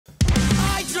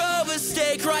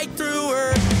stake right through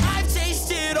her. I've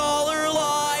tasted all her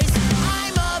lies.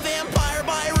 I'm a vampire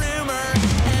by rumor,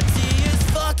 empty as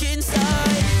fuck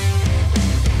inside.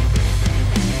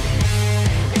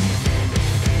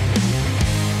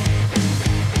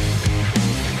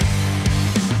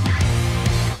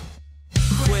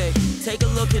 Quick, take a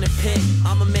look in a pic.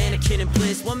 I'm a mannequin in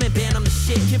bliss. One man band, I'm the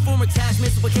shit. Can't form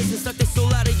attachments, supplication, suck their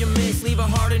soul out of your midst. Leave a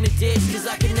heart in a ditch, cause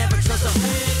I can never trust a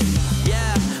bitch.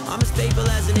 Yeah, I'm as faithful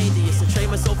as an atheist. I trade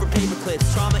my soul for paper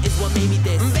clips. Trauma is what made me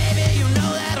this. Baby, you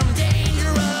know that I'm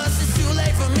dangerous. It's too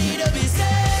late for me to be safe.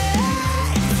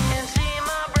 Can't see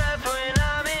my breath when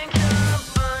I'm in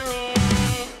company.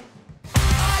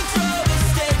 I drove a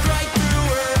stake right through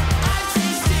her. I've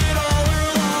tasted all her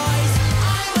lies.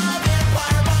 I'm a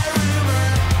vampire by rumor,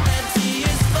 empty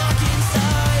as fuck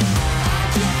inside. I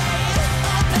gave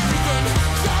up everything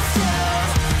just to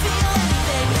feel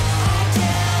anything. I'd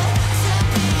kill to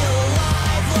be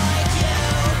alive like you.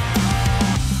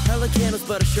 Hella candles,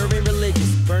 but I sure ain't religious.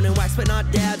 Burning wax, but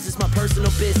not dabs, it's my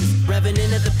personal business.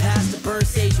 Revenant of the past, to burn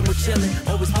sage and we're chilling.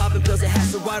 Always popping pills that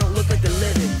has so I don't look like the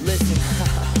living. Listen,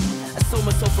 I sold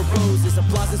my soul for roses.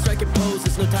 Applause and striking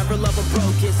poses. No time for love or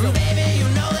broken. So baby, you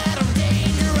know that I'm dangerous.